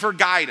looking for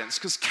guidance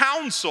because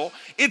counsel,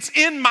 it's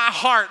in my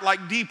heart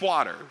like deep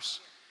waters.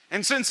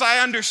 And since I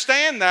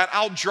understand that,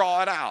 I'll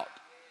draw it out.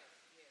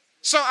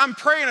 So I'm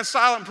praying a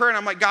silent prayer and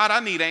I'm like, God, I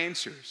need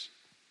answers.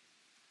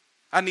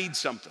 I need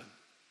something.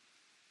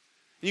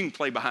 You can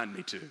play behind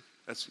me too.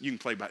 You can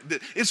play behind.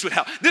 This would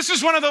help. This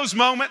is one of those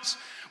moments,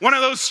 one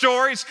of those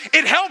stories.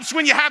 It helps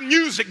when you have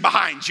music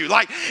behind you.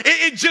 Like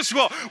it just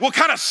will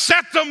kind of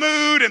set the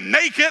mood and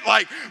make it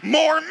like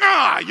more,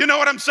 you know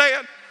what I'm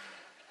saying?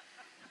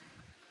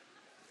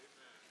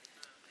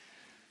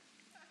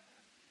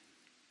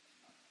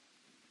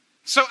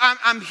 So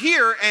I'm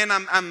here and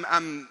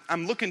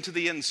I'm looking to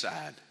the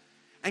inside,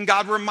 and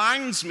God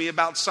reminds me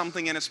about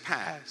something in his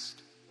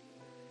past.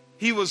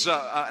 He was an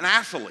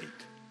athlete,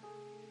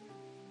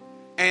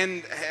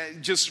 and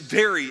just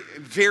very,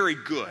 very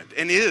good,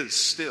 and is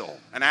still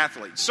an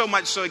athlete. So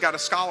much so he got a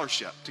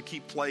scholarship to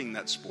keep playing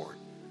that sport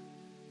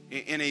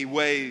in a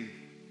way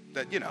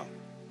that,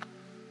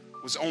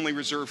 was only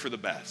reserved for the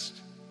best.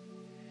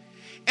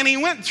 And he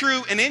went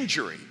through an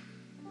injury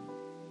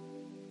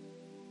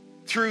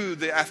through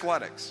the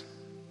athletics.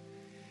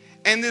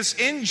 And this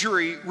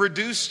injury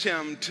reduced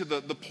him to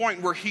the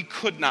point where he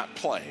could not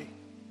play.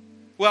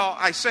 Well,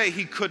 I say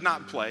he could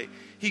not play.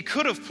 He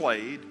could have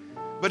played,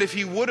 but if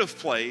he would have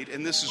played,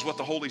 and this is what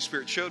the Holy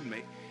Spirit showed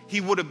me,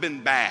 he would have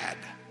been bad.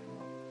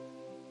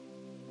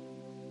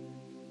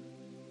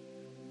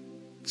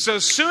 So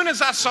as soon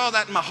as I saw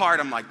that in my heart,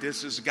 I'm like,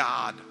 this is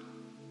God.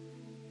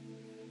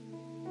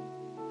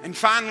 And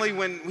finally,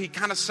 when he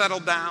kind of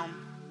settled down,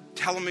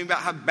 telling me about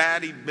how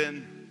bad he'd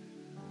been,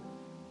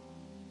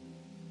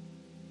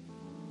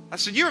 I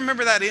said, you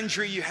remember that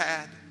injury you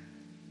had?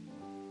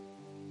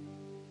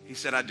 He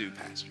said, I do,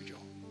 Pastor Joel.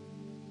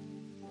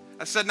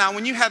 I said, now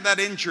when you had that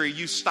injury,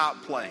 you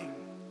stopped playing.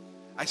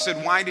 I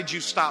said, why did you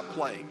stop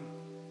playing?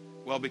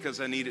 Well, because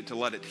I needed to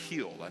let it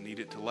heal. I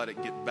needed to let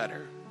it get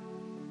better.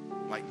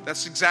 I'm like,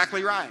 that's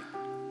exactly right.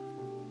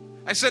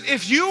 I said,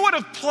 if you would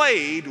have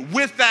played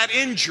with that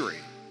injury,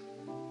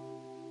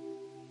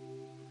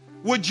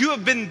 would you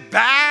have been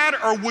bad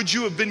or would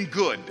you have been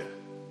good?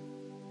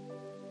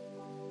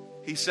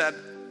 He said,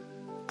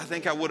 I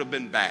think I would have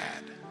been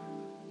bad.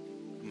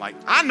 I'm like,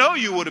 I know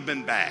you would have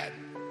been bad.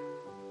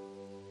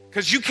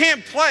 Because you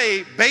can't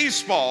play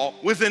baseball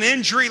with an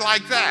injury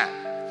like that.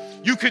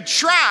 You could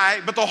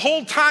try, but the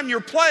whole time you're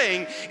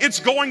playing,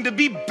 it's going to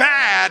be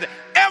bad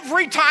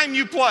every time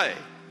you play.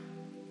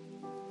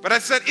 But I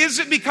said, is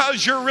it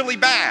because you're really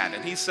bad?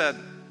 And he said,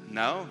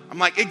 no. I'm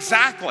like,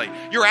 exactly.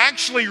 You're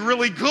actually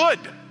really good.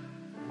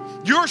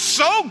 You're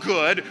so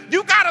good,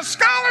 you got a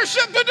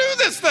scholarship to do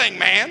this thing,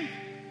 man.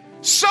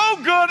 So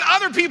good,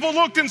 other people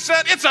looked and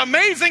said, it's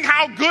amazing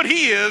how good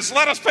he is.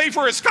 Let us pay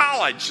for his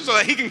college so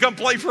that he can come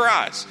play for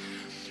us.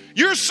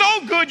 You're so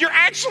good, you're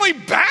actually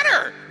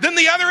better than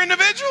the other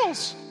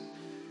individuals.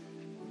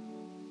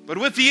 But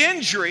with the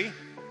injury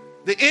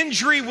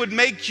would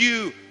make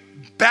you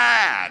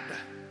bad.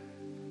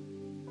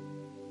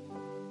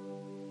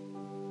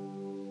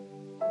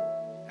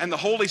 And the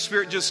Holy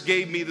Spirit just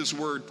gave me this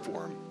word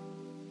for him.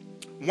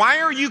 Why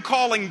are you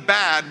calling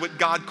bad what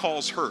God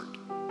calls hurt?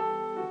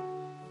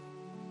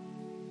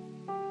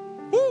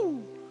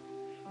 Woo.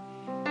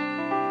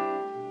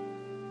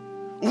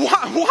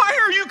 Why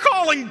are you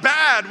calling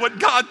bad what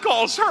God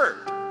calls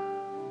hurt?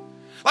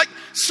 Like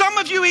some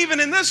of you even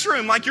in this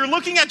room, like you're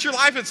looking at your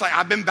life, it's like,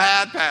 I've been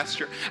bad,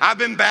 Pastor. I've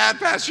been bad,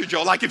 Pastor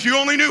Joel. Like if you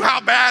only knew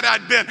how bad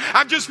I'd been.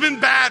 I've just been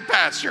bad,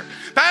 Pastor.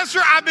 Pastor,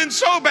 I've been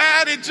so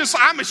bad,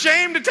 I'm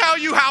ashamed to tell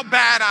you how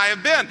bad I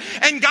have been.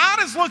 And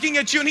God is looking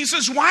at you and he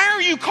says, why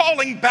are you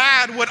calling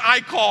bad what I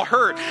call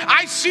hurt?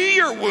 I see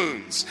your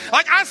wounds.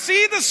 Like I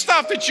see the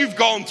stuff that you've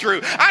gone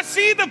through. I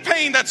see the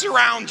pain that's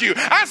around you.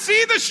 I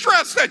see the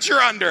stress that you're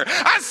under.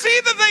 I see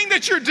the thing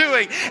that you're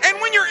doing.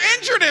 And when you're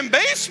injured in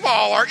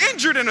baseball or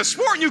injured in a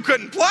sport and you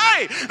couldn't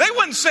play, they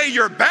wouldn't say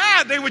you're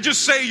bad. They would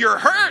just say you're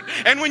hurt.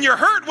 And when you're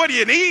hurt, what do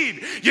you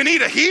need? You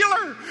need a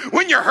healer.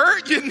 When you're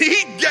hurt, you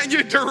need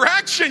your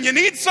direction. You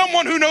need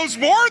someone who knows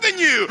more than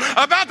you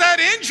about that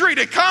injury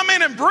to come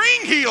in and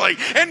bring healing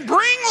and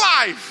bring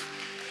life.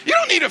 You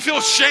don't need to feel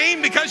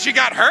shame because you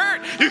got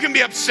hurt. You can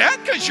be upset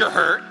because you're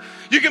hurt.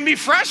 You can be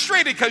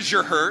frustrated because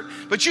you're hurt.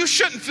 But you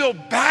shouldn't feel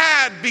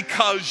bad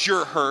because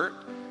you're hurt.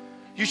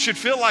 You should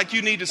feel like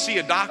you need to see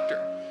a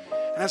doctor.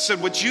 And I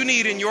said, what you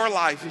need in your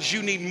life is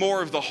you need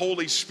more of the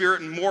Holy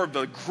Spirit and more of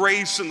the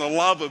grace and the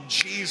love of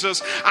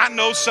Jesus. I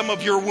know some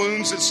of your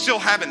wounds that still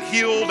haven't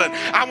healed, and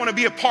I want to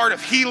be a part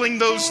of healing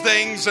those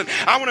things, and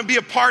I want to be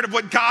a part of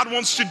what God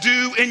wants to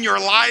do in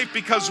your life,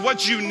 because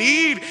what you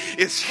need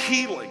is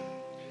healing.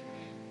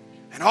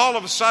 And all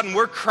of a sudden,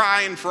 we're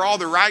crying for all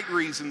the right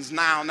reasons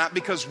now, not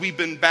because we've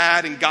been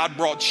bad and God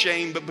brought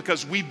shame, but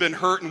because we've been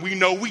hurt and we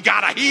know we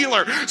got a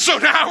healer. So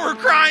now we're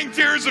crying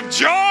tears of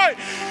joy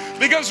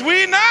because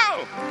we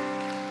know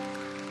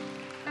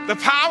the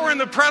power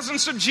and the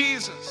presence of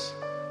Jesus.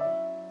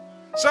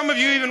 Some of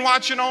you even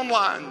watching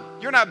online,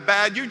 you're not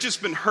bad, you've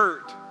just been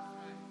hurt.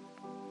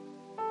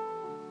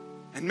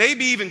 And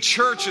maybe even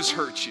church has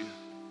hurt you.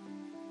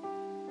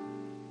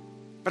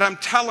 But I'm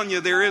telling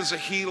you, there is a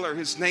healer.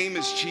 His name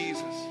is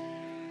Jesus.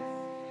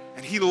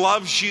 And he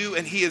loves you,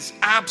 and he is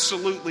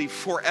absolutely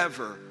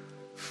forever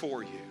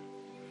for you.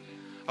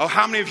 Oh,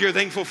 how many of you are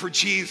thankful for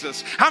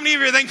Jesus? How many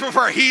of you are thankful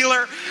for a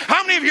healer?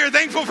 How many of you are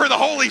thankful for the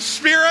Holy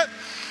Spirit?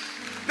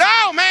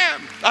 Oh,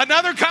 man,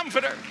 another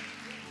comforter.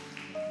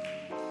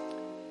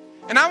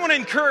 And I want to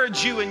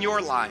encourage you in your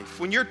life,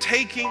 when you're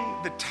taking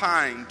the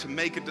time to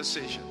make a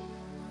decision.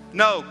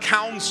 No,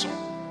 counsel.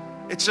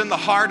 It's in the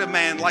heart of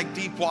man like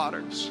deep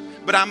waters.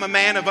 But I'm a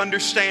man of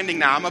understanding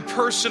now. I'm a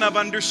person of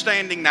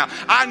understanding now.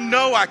 I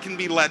know I can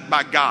be led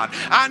by God.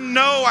 I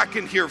know I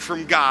can hear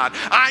from God.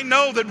 I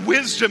know that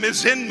wisdom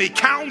is in me.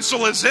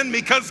 Counsel is in me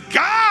because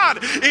God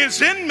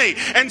is in me.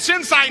 And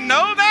since I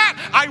know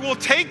that, I will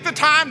take the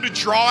time to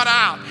draw it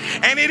out.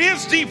 And it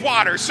is deep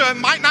water, so it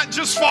might not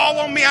just fall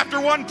on me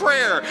after one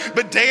prayer.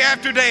 But day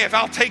after day, if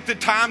I'll take the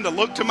time to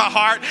look to my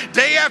heart,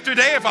 day after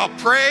day, if I'll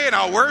pray and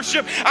I'll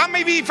worship, I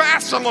may be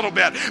fast a little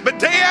bit. But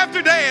day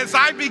after day, as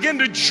I begin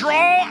to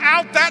draw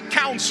out that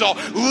counsel,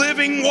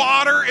 living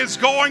water is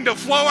going to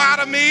flow out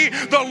of me.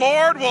 The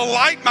Lord will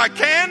light my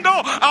candle.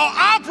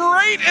 I'll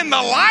operate in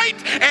the light,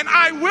 and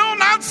I will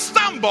not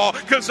stumble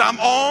because I'm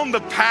on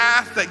the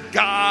path that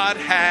God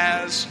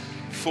has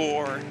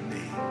for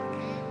me.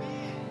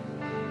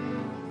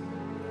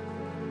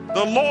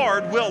 The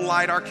Lord will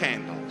light our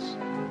candles.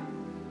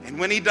 And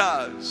when he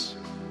does,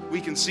 we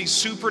can see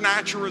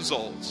supernatural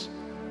results.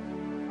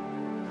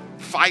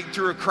 Fight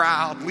through a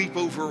crowd, leap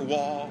over a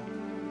wall,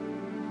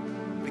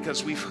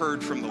 because we've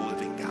heard from the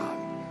living God.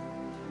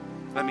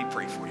 Let me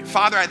pray for you.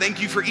 Father, I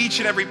thank you for each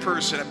and every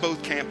person at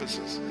both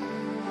campuses.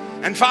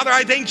 And Father,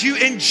 I thank you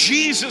in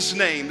Jesus'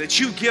 name that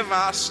you give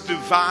us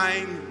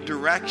divine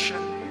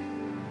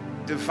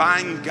direction,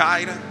 divine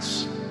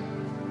guidance.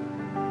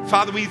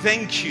 Father, we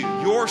thank you.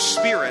 Your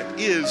Spirit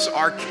is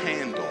our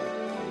candle.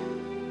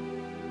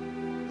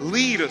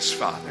 Lead us,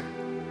 Father.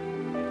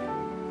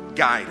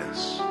 Guide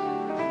us.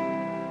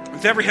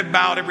 With every head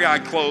bowed, every eye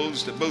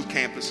closed at both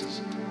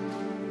campuses.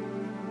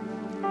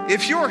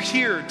 If you're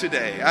here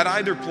today at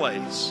either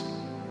place,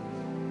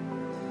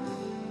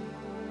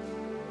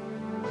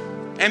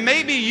 and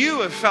maybe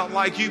you have felt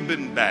like you've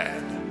been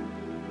bad,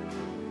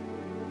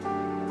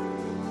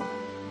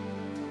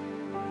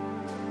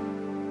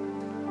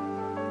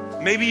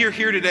 maybe you're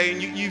here today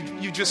and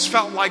you just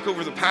felt like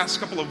over the past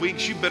couple of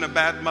weeks you've been a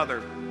bad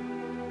mother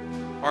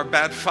or a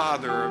bad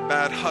father or a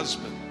bad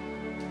husband.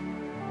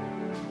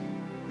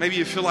 Maybe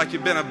you feel like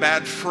you've been a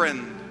bad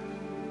friend.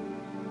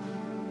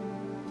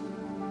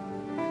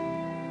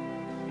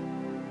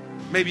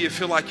 Maybe you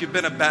feel like you've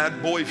been a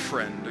bad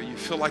boyfriend, or you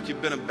feel like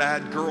you've been a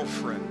bad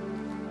girlfriend.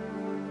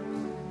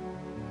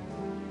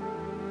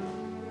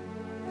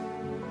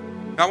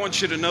 I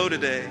want you to know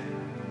today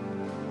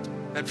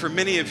that for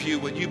many of you,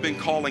 what you've been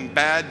calling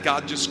bad,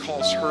 God just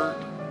calls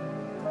hurt.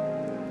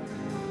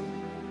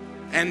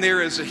 And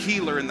there is a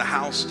healer in the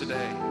house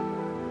today.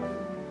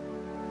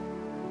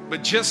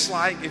 But just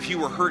like if you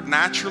were hurt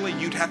naturally,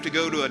 you'd have to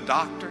go to a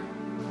doctor.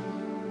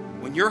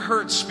 When you're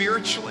hurt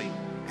spiritually,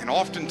 and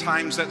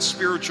oftentimes that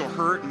spiritual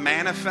hurt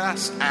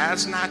manifests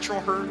as natural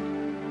hurt.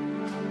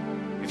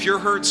 If you're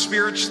hurt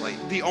spiritually,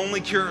 the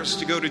only cure is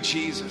to go to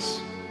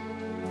Jesus.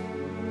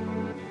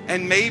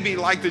 And maybe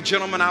like the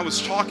gentleman I was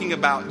talking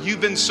about,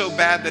 you've been so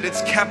bad that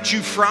it's kept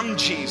you from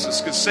Jesus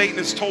because Satan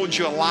has told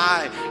you a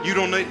lie. You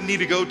don't need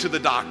to go to the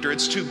doctor.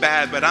 It's too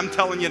bad. But I'm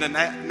telling you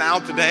now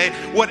today,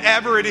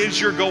 whatever it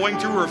is you're going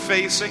through or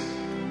facing,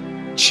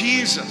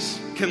 Jesus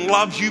can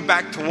love you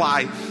back to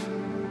life.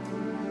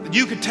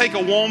 You could take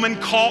a woman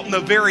caught in the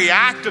very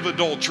act of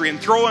adultery and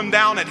throw him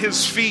down at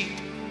his feet.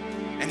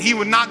 And he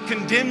would not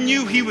condemn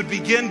you. He would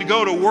begin to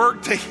go to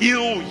work to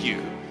heal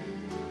you.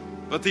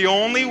 But the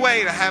only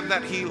way to have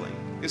that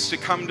healing is to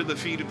come to the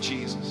feet of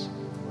Jesus.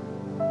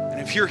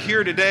 And if you're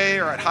here today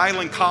or at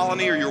Highland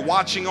Colony or you're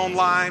watching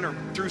online or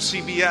through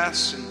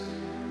CBS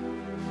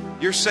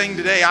and you're saying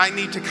today, I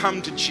need to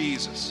come to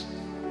Jesus.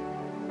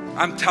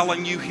 I'm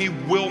telling you, he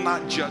will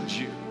not judge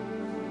you.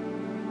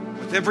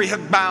 With every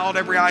head bowed,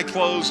 every eye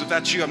closed, if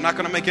that's you, I'm not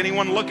going to make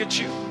anyone look at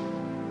you.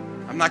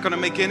 I'm not going to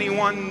make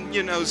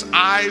anyone's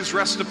eyes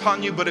rest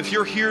upon you. But if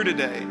you're here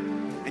today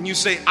and you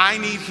say, I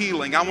need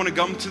healing, I want to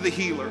come to the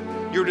healer,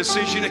 your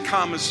decision to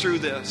come is through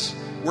this.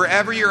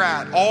 Wherever you're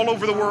at, all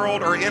over the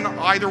world or in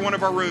either one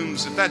of our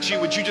rooms, if that's you,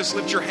 would you just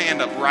lift your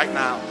hand up right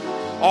now?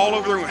 All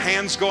over the room,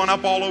 hands going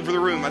up all over the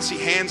room. I see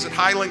hands at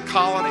Highland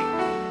Colony,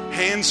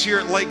 hands here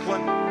at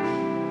Lakeland.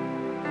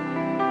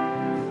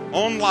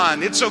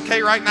 Online, it's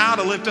okay right now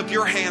to lift up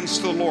your hands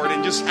to the Lord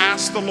and just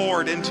ask the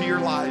Lord into your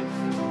life.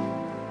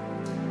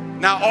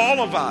 Now,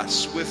 all of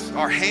us with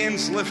our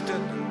hands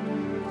lifted,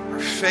 our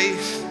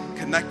faith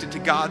connected to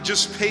God,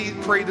 just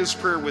pray this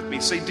prayer with me.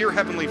 Say, Dear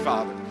Heavenly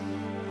Father,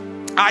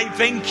 I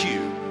thank you.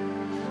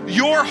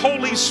 Your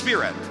Holy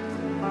Spirit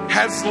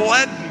has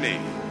led me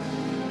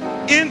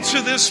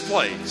into this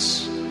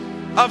place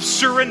of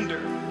surrender.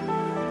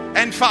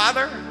 And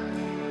Father,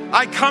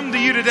 I come to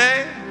you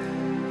today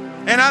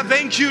and I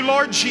thank you,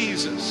 Lord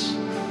Jesus.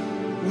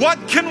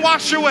 What can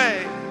wash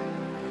away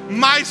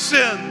my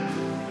sin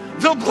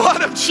the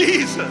blood of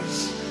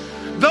Jesus.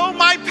 Though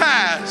my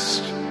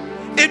past,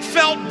 it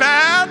felt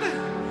bad,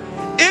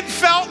 it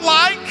felt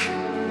like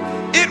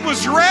it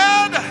was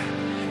red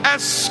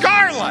as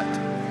scarlet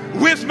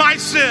with my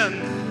sin.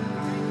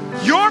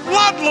 Your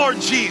blood, Lord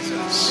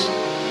Jesus,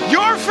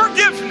 your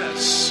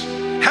forgiveness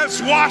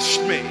has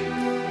washed me.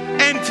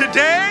 And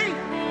today,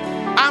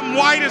 I'm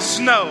white as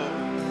snow.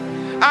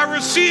 I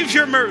receive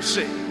your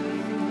mercy.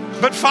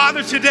 But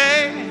Father,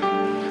 today,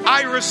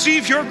 I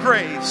receive your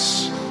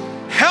grace.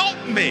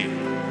 Help me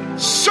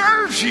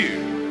serve you,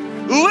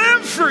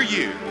 live for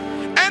you,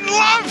 and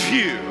love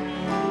you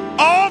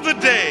all the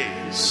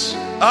days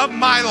of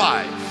my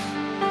life.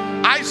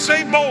 I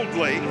say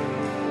boldly,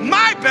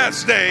 my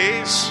best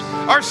days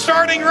are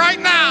starting right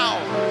now.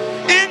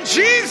 In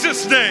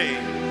Jesus' name,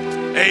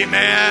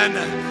 amen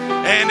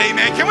and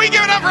amen. Can we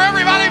give it up for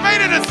everybody who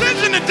made a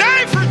decision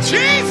today for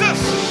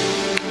Jesus?